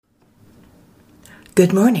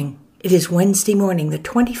Good morning. It is Wednesday morning, the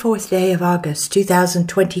 24th day of August,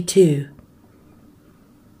 2022.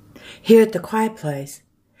 Here at the Quiet Place,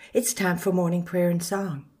 it's time for morning prayer and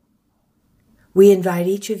song. We invite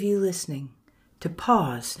each of you listening to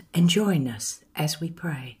pause and join us as we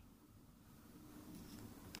pray.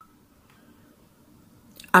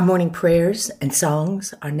 Our morning prayers and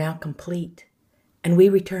songs are now complete, and we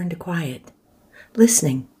return to quiet,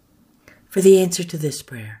 listening for the answer to this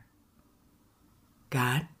prayer.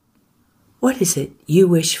 God, what is it you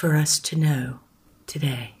wish for us to know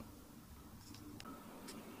today?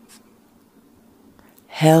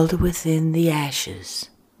 Held within the ashes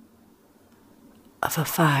of a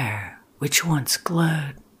fire which once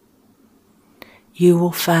glowed, you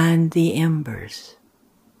will find the embers,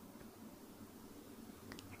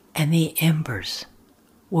 and the embers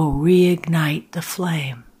will reignite the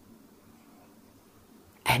flame,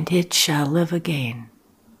 and it shall live again.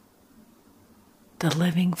 The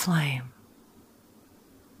living flame.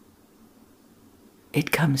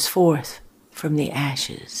 It comes forth from the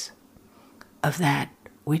ashes of that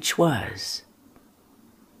which was,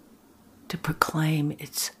 to proclaim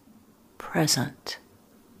its present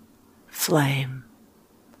flame,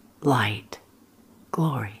 light,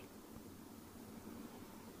 glory.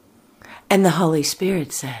 And the Holy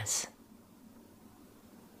Spirit says,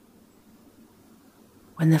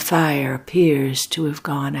 when the fire appears to have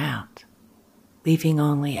gone out, leaving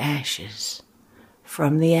only ashes,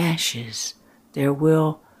 from the ashes there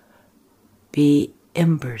will be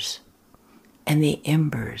embers, and the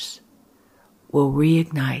embers will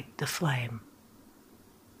reignite the flame.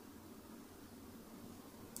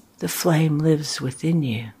 The flame lives within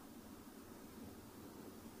you.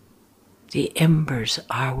 The embers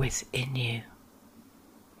are within you.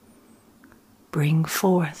 Bring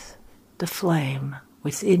forth the flame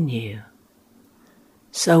within you,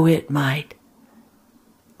 so it might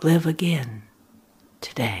live again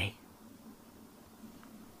today.